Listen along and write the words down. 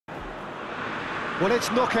Well,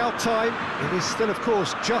 it's knockout time. It is still, of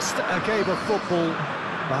course, just a game of football,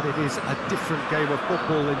 but it is a different game of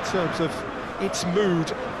football in terms of its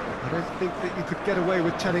mood. I don't think that you could get away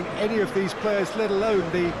with telling any of these players, let alone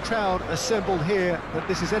the crowd assembled here, that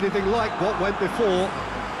this is anything like what went before.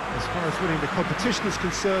 As far as winning the competition is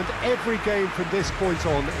concerned, every game from this point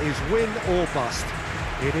on is win or bust.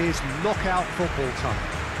 It is knockout football time.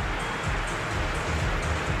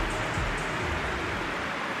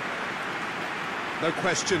 No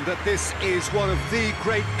question that this is one of the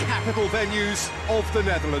great capital venues of the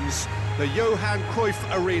Netherlands, the Johan Cruyff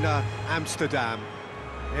Arena, Amsterdam.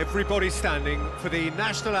 Everybody standing for the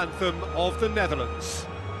national anthem of the Netherlands.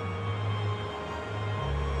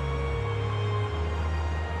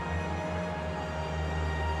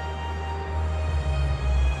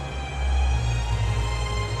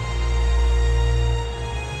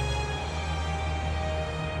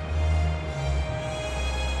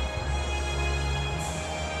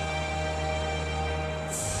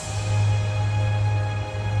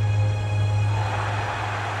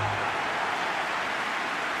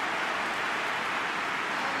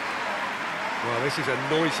 Well, this is a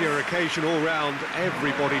noisier occasion all round.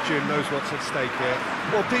 Everybody, Jim, knows what's at stake here.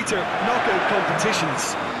 Well, Peter, knockout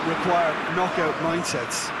competitions require knockout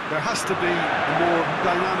mindsets. There has to be a more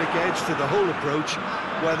dynamic edge to the whole approach,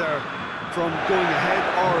 whether from going ahead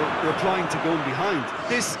or replying to going behind.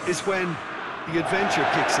 This is when the adventure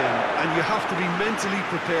kicks in, and you have to be mentally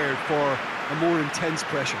prepared for a more intense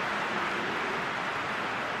pressure.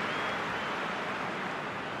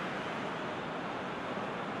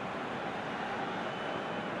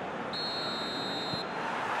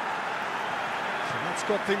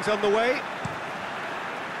 Got things underway.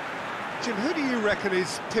 Jim, who do you reckon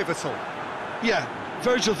is pivotal? Yeah,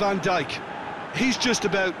 Virgil van Dijk. He's just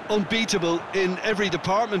about unbeatable in every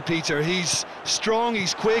department, Peter. He's strong,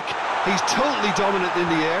 he's quick, he's totally dominant in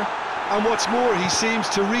the air, and what's more, he seems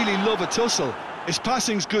to really love a tussle. His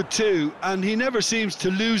passing's good too, and he never seems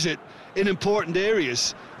to lose it in important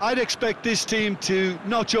areas. I'd expect this team to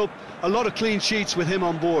notch up a lot of clean sheets with him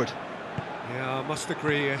on board. Yeah, I must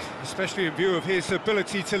agree, especially in view of his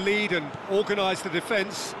ability to lead and organise the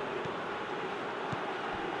defence.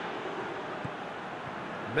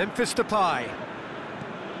 Memphis Depay.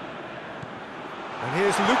 And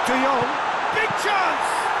here's Luke de Jong. Big chance!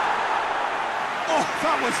 Oh,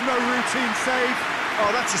 that was no routine save.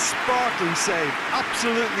 Oh, that's a sparkling save.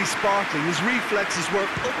 Absolutely sparkling. His reflexes were...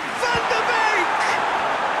 Oh, Van de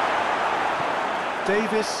Beek!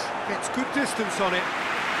 Davis gets good distance on it.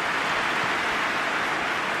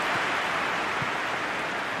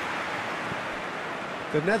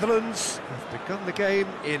 The Netherlands have begun the game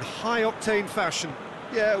in high-octane fashion.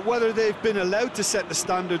 Yeah, whether they've been allowed to set the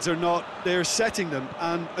standards or not, they're setting them,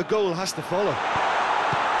 and a goal has to follow.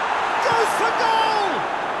 Goes for goal!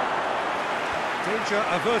 Danger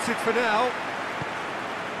averted for now.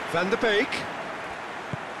 Van de Beek.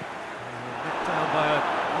 Knocked down by a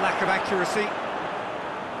lack of accuracy.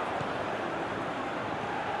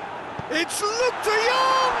 It's Luke de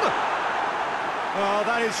Jong! Oh,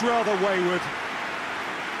 that is rather wayward.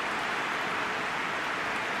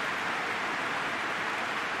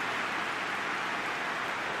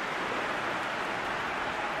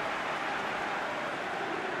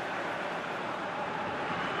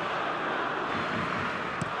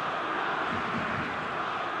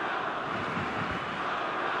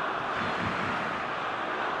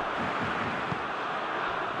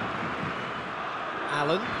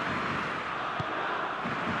 Allen.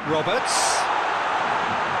 Roberts.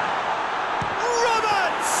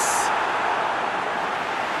 Roberts!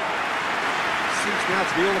 Seems now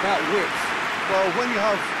to be all about width. Well, when you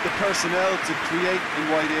have the personnel to create in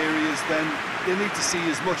wide areas, then they need to see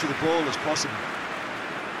as much of the ball as possible.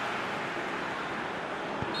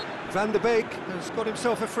 Van de Beek has got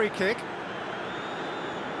himself a free kick.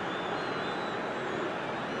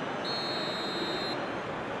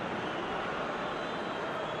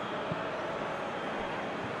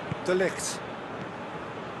 De Ligt.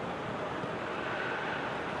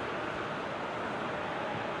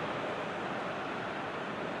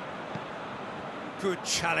 Good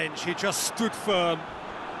challenge, he just stood firm.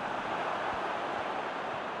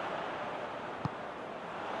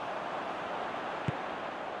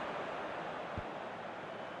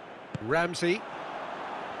 Ramsey.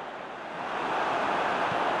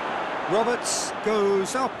 Roberts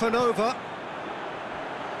goes up and over.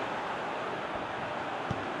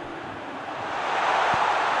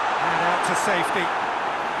 To safety.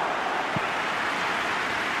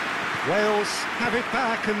 Wales have it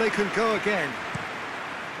back and they can go again.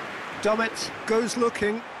 Dummett goes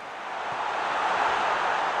looking.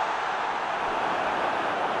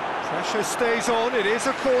 Pressure stays on, it is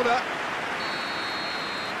a corner.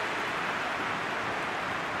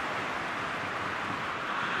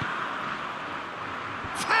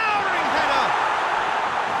 Towering header!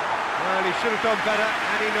 Well, he should have done better,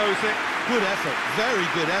 and he knows it. Good effort, very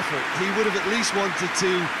good effort. He would have at least wanted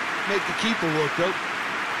to make the keeper work, though.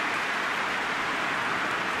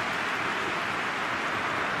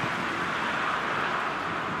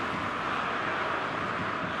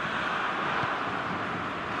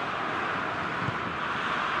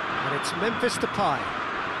 It's Memphis Depay.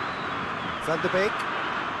 Van der Beek.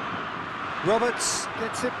 Roberts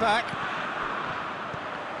gets it back.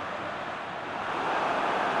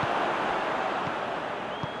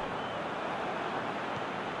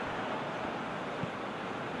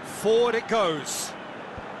 Forward it goes.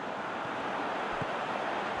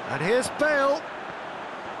 And here's Bale.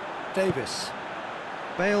 Davis.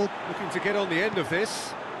 Bale looking to get on the end of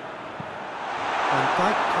this. And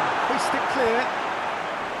Dijk can hoist it clear.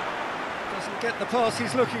 Doesn't get the pass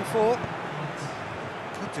he's looking for.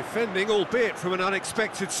 Good defending, albeit from an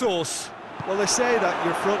unexpected source. Well, they say that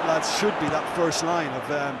your front lads should be that first line of...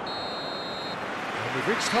 And we've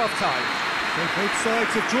reached half-time. So both sides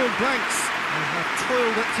have drawn blanks and have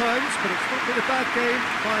toiled at times, but it's not been a bad game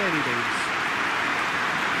by any means.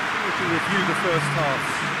 We can review the first half.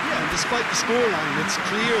 Yeah, and despite the scoreline, it's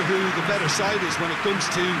clear who the better side is when it comes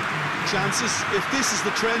to chances. If this is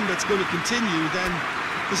the trend that's going to continue, then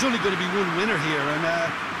there's only going to be one winner here, and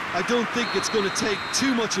I don't think it's going to take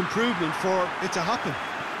too much improvement for it to happen.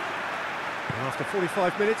 And after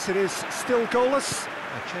 45 minutes, it is still goalless.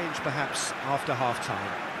 A change perhaps after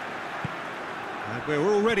half-time. And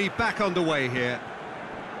we're already back underway here.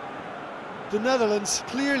 The Netherlands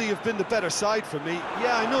clearly have been the better side for me.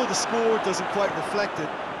 Yeah, I know the score doesn't quite reflect it,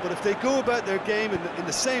 but if they go about their game in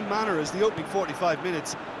the same manner as the opening 45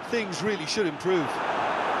 minutes, things really should improve.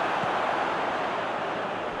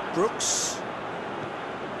 Brooks.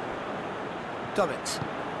 Dummett.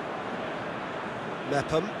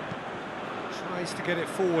 Mepham. Tries to get it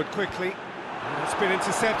forward quickly. And it's been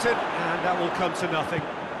intercepted, and that will come to nothing.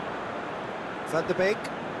 Van der Beek.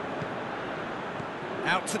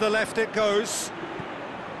 Out to the left it goes.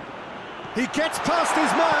 He gets past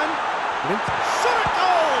his man. Shot at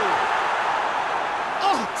goal!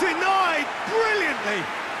 Oh, denied brilliantly!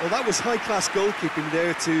 Well, that was high-class goalkeeping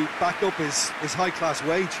there to back up his high-class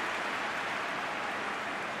wage.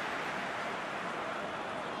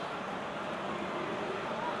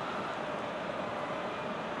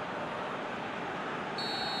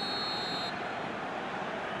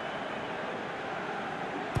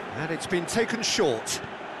 And it's been taken short.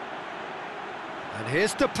 And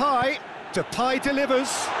here's Depay. Depay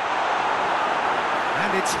delivers.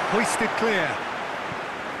 And it's hoisted clear.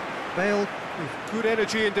 Bale with good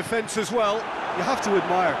energy in defence as well. You have to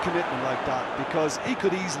admire commitment like that, because he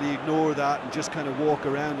could easily ignore that and just kind of walk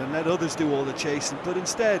around and let others do all the chasing, but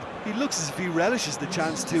instead he looks as if he relishes the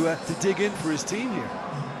chance to dig in for his team here.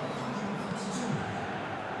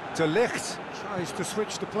 De Ligt tries to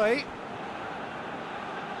switch the play.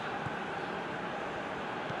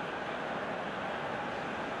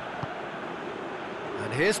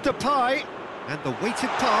 And here's Depay, and the weighted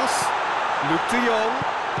pass. Luke de Jong.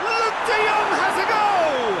 Luke de Jong has a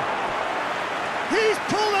goal! He's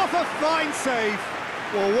pulled off a fine save.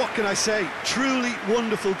 Well, what can I say? Truly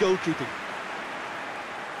wonderful goalkeeping.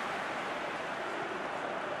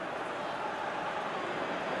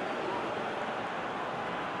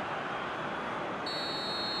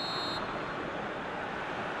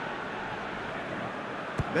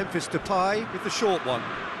 Memphis Depay with the short one.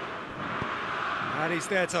 And he's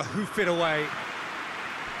there to hoof it away.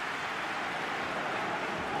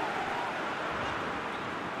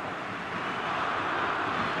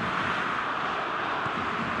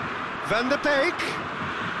 Van der Beek.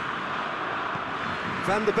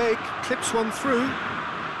 Van der Beek clips one through.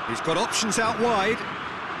 He's got options out wide.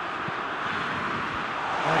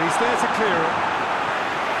 And he's there to clear it.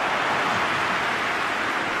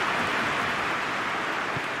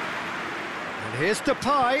 And here's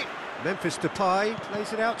Depay. Memphis Depay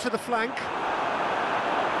plays it out to the flank.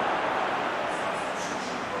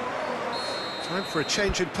 Time for a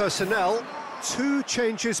change in personnel. 2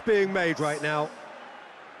 changes being made right now.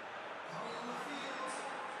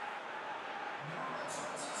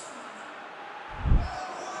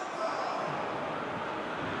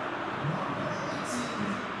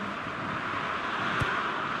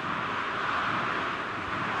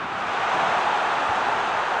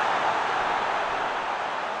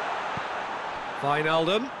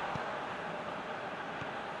 Wijnaldum.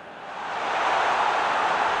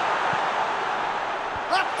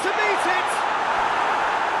 Up to meet it!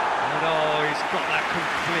 got that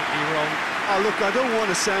completely wrong. Oh, look, I don't want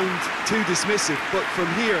to sound too dismissive, but from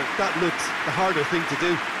here, that looked the harder thing to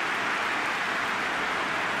do.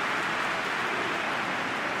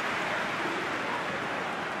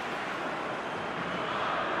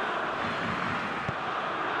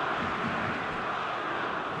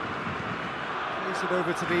 Plays it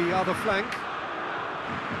over to the other flank.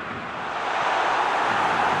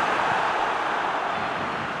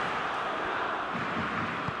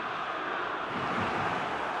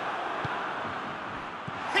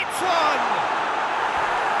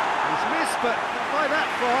 But not by that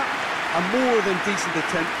far. A more than decent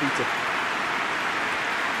attempt, Peter.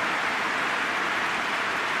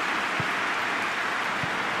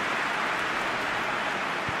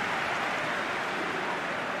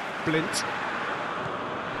 Blint.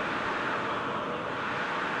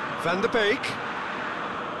 Van der Beek.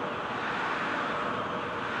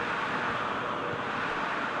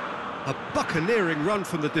 A buccaneering run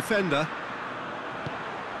from the defender.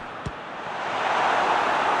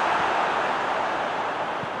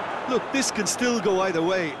 Look, this can still go either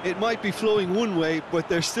way. It might be flowing one way, but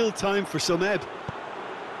there's still time for some ebb.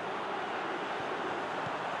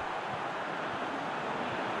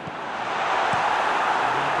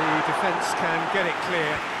 And the defence can get it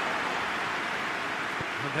clear.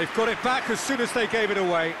 And they've got it back as soon as they gave it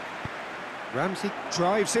away. Ramsey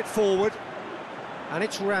drives it forward. And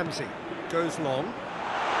it's Ramsey. Goes long.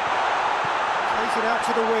 Plays it out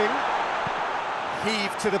to the wing.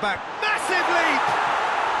 Heave to the back. Massive leap!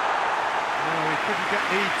 Oh, he couldn't get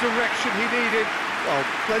the direction he needed. Well,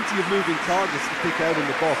 plenty of moving targets to pick out in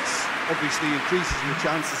the box. Obviously increases your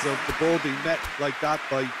chances of the ball being met like that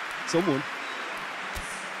by someone.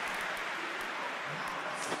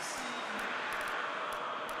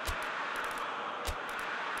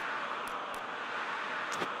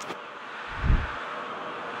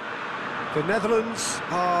 The Netherlands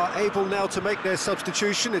are able now to make their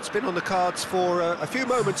substitution. It's been on the cards for a few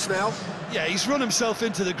moments now. Yeah, he's run himself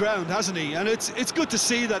into the ground, hasn't he? And it's good to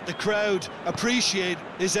see that the crowd appreciate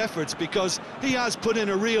his efforts, because he has put in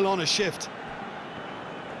a real honest shift.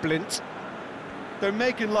 Blint. They're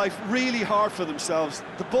making life really hard for themselves.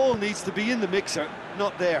 The ball needs to be in the mixer,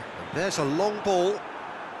 not there. There's a long ball.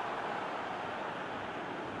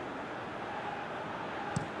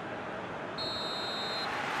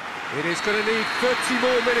 It is going to need 30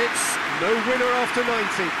 more minutes. No winner after 90.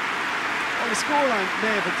 Well, the scoreline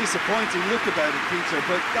may have a disappointing look about it, Peter,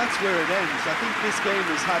 but that's where it ends. I think this game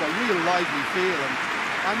has had a real lively feel, and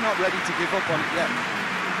I'm not ready to give up on it yet.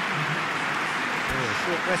 A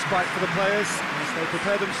short respite for the players as they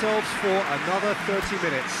prepare themselves for another 30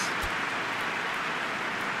 minutes.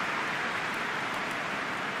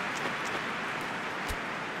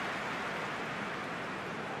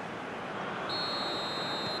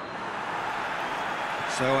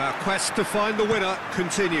 So our quest to find the winner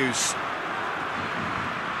continues.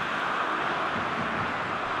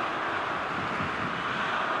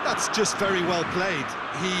 That's just very well played.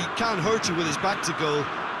 He can't hurt you with his back to goal,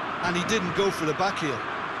 and he didn't go for the back heel.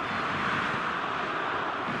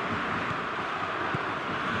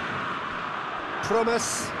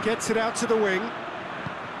 Promise gets it out to the wing.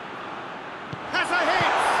 Has a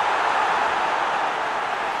hit!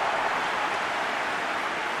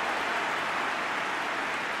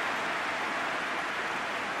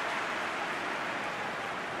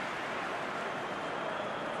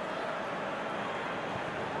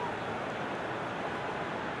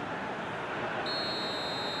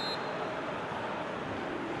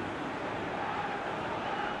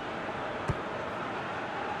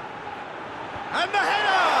 And the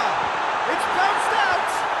header! It's bounced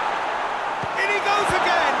out! In he goes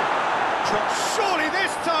again! Surely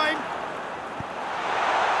this time!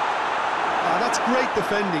 That's great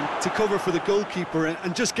defending to cover for the goalkeeper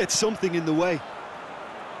and just get something in the way.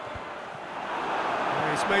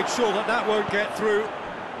 He's made sure that that won't get through.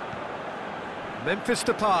 Memphis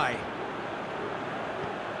Depay.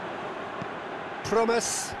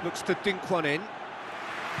 Promise looks to dink one in.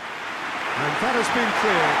 And that has been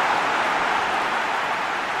cleared.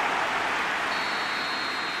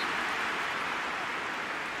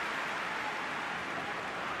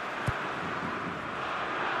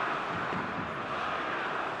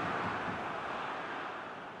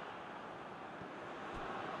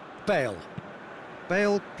 Bale.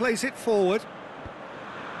 Bale plays it forward.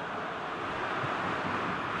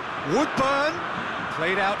 Woodburn.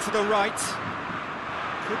 Played out to the right.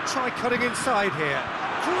 Could try cutting inside here.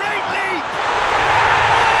 Great leap! Oh,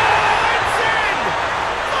 it's in!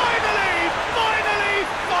 Finally! Finally!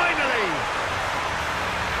 Finally!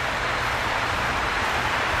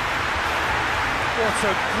 What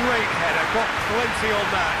a great header, got plenty on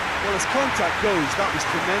that. Well, as contact goes, that was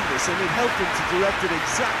tremendous, and it helped him to direct it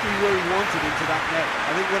exactly where he wanted into that net.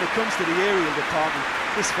 I think when it comes to the aerial department,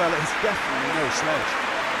 this fella is definitely no slouch.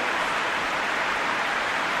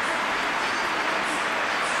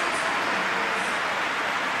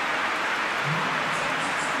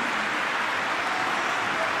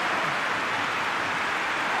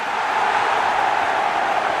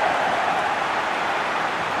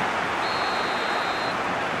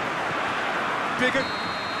 Bigger.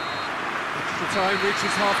 Extra time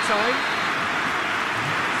reaches half-time.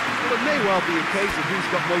 Well, it may well be a case of who's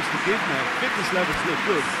got most to give now. Fitness levels look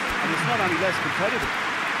good, and it's not any less competitive.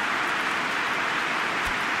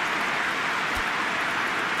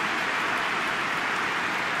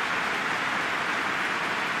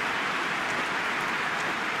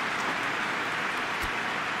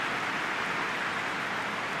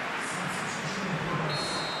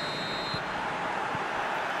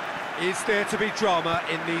 Is there to be drama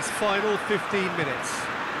in these final 15 minutes?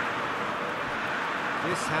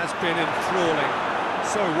 This has been enthralling.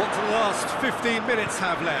 So what do the last 15 minutes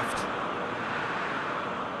have left?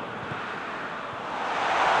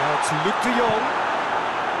 Now to Luc de Jong.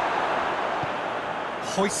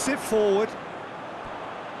 Hoists it forward.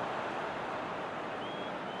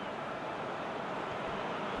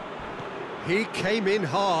 He came in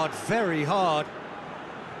hard, very hard.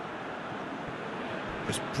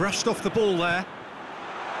 Just brushed off the ball there.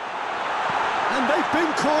 And they've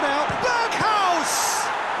been caught out. Berghaus!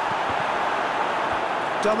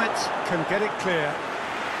 Dummett can get it clear.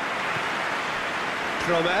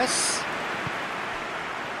 Promes.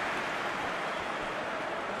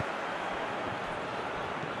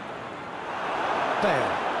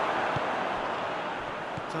 Bale.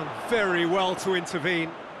 Done very well to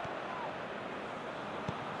intervene.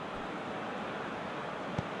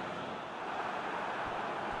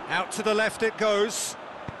 Out to the left it goes.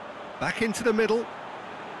 Back into the middle.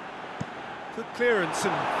 Good clearance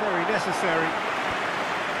and very necessary.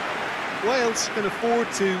 Wales can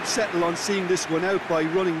afford to settle on seeing this one out by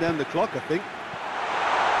running down the clock, I think.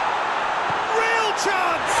 Real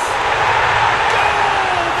chance!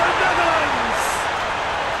 Goal, the Netherlands!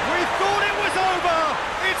 We thought it was over.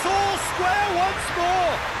 It's all square once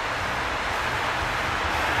more.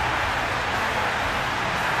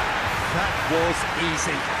 That was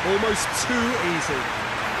easy, almost too easy.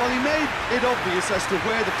 Well, he made it obvious as to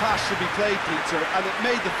where the pass should be played, Peter, and it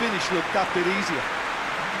made the finish look that bit easier.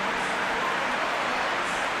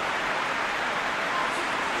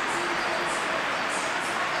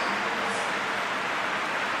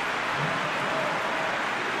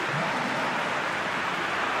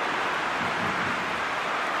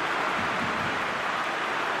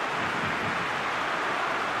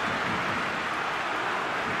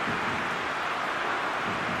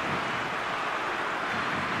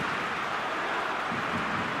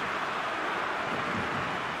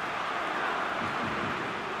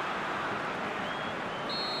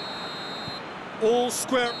 All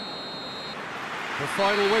square. The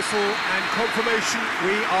final whistle and confirmation,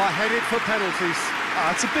 we are headed for penalties.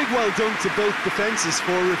 It's a big well done to both defences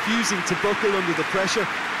for refusing to buckle under the pressure.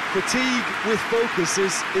 Fatigue with focus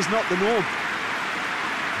is not the norm.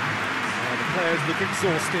 The players look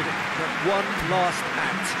exhausted, but one last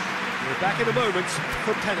act. We're back in a moment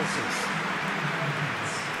for penalties.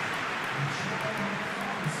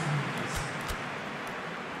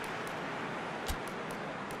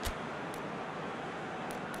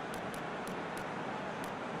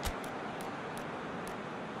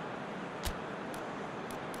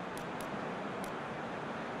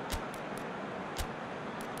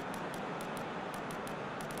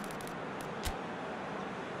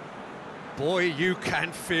 Boy, you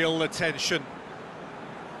can feel the tension.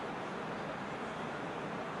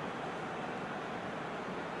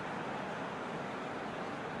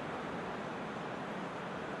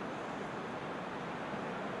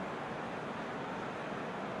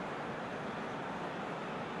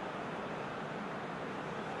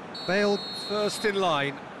 Bale first in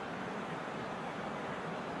line.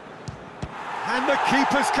 And the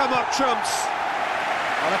keeper's come up trumps.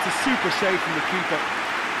 Oh, that's a super save from the keeper.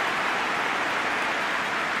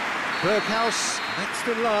 Berghaus next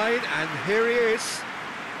in line, and here he is.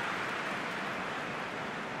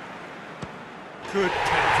 Good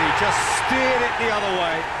penalty, just steered it the other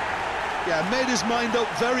way. Yeah, made his mind up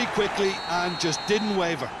very quickly and just didn't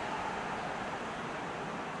waver.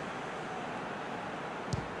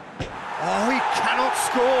 Oh, he cannot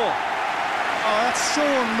score. Oh, that's so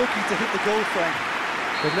unlucky to hit the goal frame.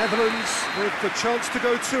 The Netherlands with the chance to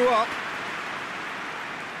go 2 up.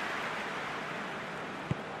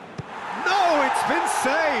 No, it's It's been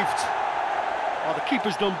saved. Oh, the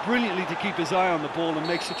keeper's done brilliantly to keep his eye on the ball and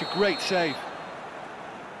make such a great save.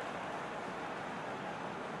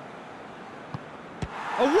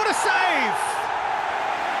 Oh, what a save!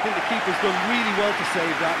 I think the keeper's done really well to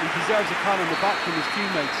save that, and he deserves a pat on the back from his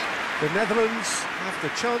teammates. The Netherlands have the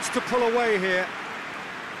chance to pull away here.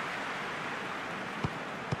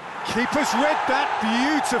 Keeper's read that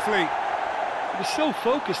beautifully. He was so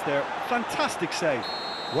focused there. Fantastic save.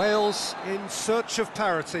 Wales in search of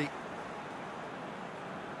parity.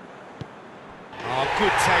 Oh,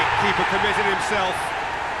 good take. Keeper committed himself.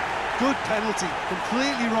 Good penalty.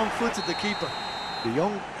 Completely wrong-footed, the keeper. De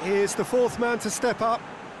Jong is the fourth man to step up.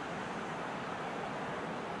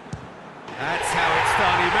 That's how it's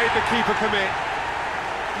done. He made the keeper commit.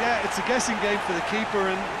 Yeah, it's a guessing game for the keeper,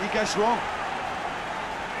 and he guessed wrong.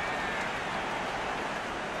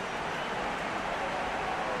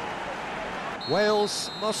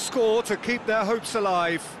 Wales must score to keep their hopes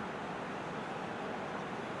alive.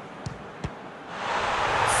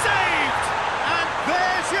 Saved! And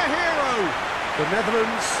there's your hero! The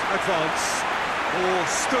Netherlands advance. More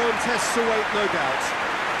stern tests await, no doubt.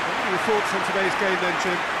 What are your thoughts on today's game then,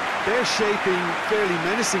 Jim? They're shaping fairly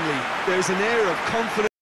menacingly. There's an air of confidence.